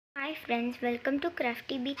Hi friends, welcome to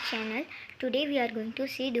Crafty Beat channel. Today we are going to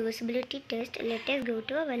see divisibility test. Let us go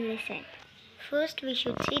to our lesson. First we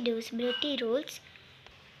should see divisibility rules.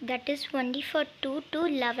 That is only for 2 to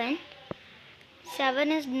 11.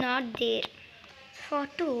 7 is not there. For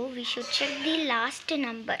 2 we should check the last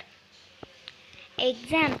number.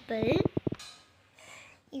 Example,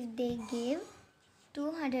 if they give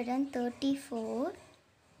 234,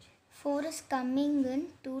 4 is coming in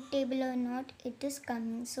 2 table or not, it is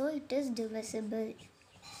coming, so it is divisible.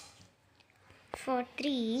 For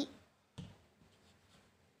 3,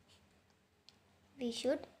 we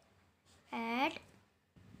should add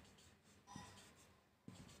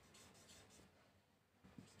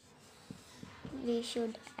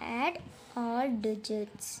all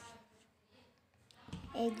digits.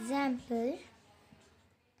 Example,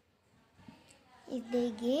 if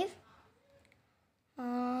they give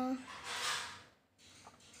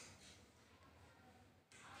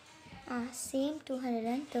same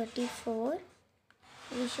 234,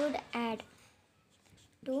 we should add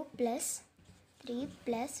 2 plus 3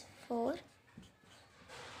 plus 4,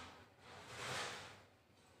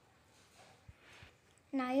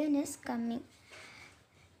 9 is coming.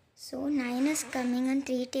 So 9 is coming and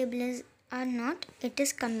 3 tables are not, it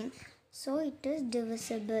is coming. So it is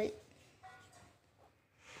divisible.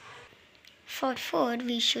 For 4,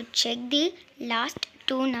 we should check the last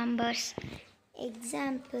 2 numbers.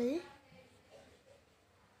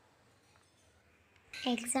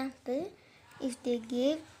 Example, if they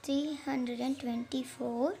gave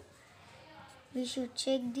 324, we should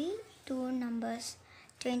check the 2 numbers.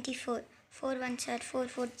 24. 4 1s are 4,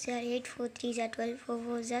 4s are 8, 4 3s are 12, 4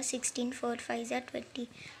 4s are 16, 4 5s are 20,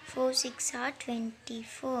 4 6 are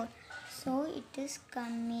 24. So it is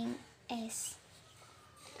coming S.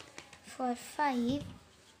 For 5,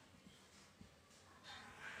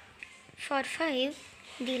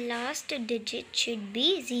 the last digit should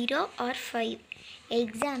be 0 or 5.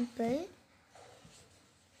 Example,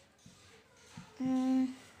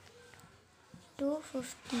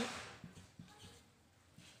 250,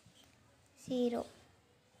 0.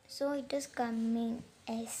 So it is coming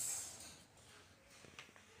S.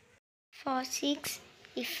 For 6,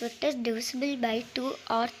 if it is divisible by 2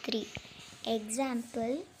 or 3.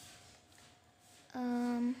 Example,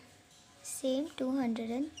 same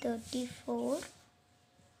 234.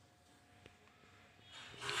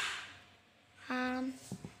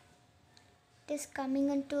 It is coming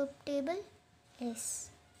into a table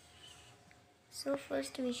S. So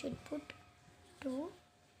first we should put 2,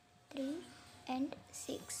 3 and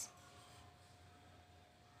 6.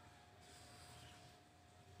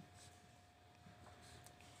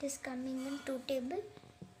 It is coming into table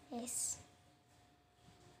S.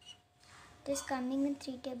 It is coming in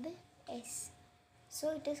 3 table S.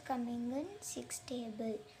 So it is coming in 6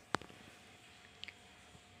 table.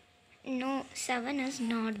 No, 7 is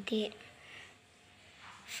not there.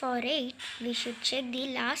 For 8, we should check the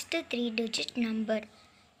last 3-digit number.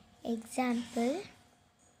 Example,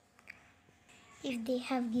 if they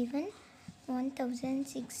have given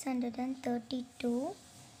 1632,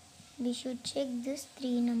 we should check these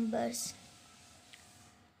 3 numbers.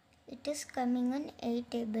 It is coming in 8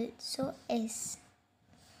 table, so S.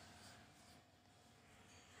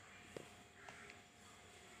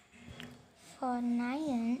 For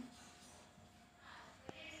 9,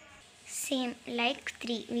 same like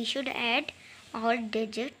 3, we should add all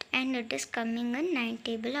digit and it is coming in 9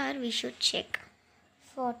 table, or we should check.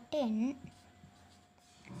 For 10,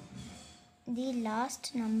 the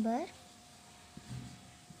last number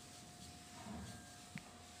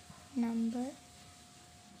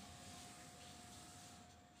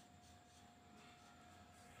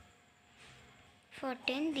for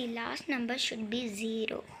 10, the last number should be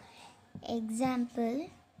 0. Example,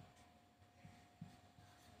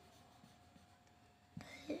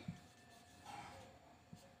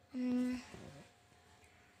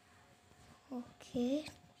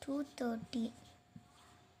 230.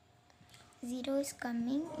 0 is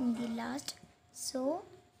coming in the last, so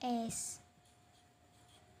S.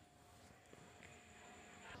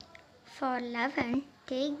 For 11,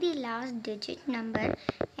 take the last digit number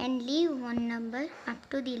and leave one number up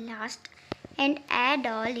to the last and add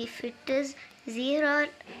all if it is 0 or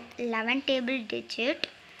 11 table digit.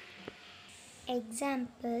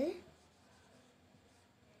 Example,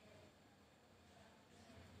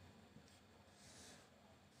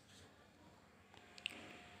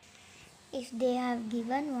 if they have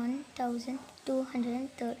given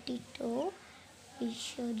 1232, we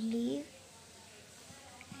should leave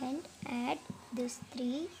and add this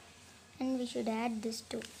 3 and we should add this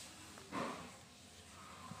 2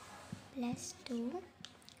 plus 2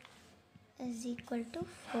 is equal to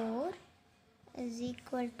 4 is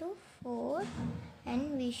equal to 4,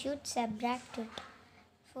 and we should subtract it.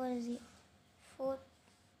 4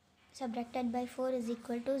 subtracted by 4 is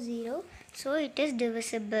equal to 0, so it is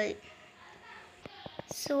divisible.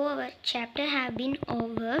 So our chapter have been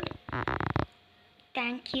over.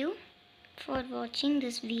 Thank you for watching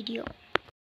this video.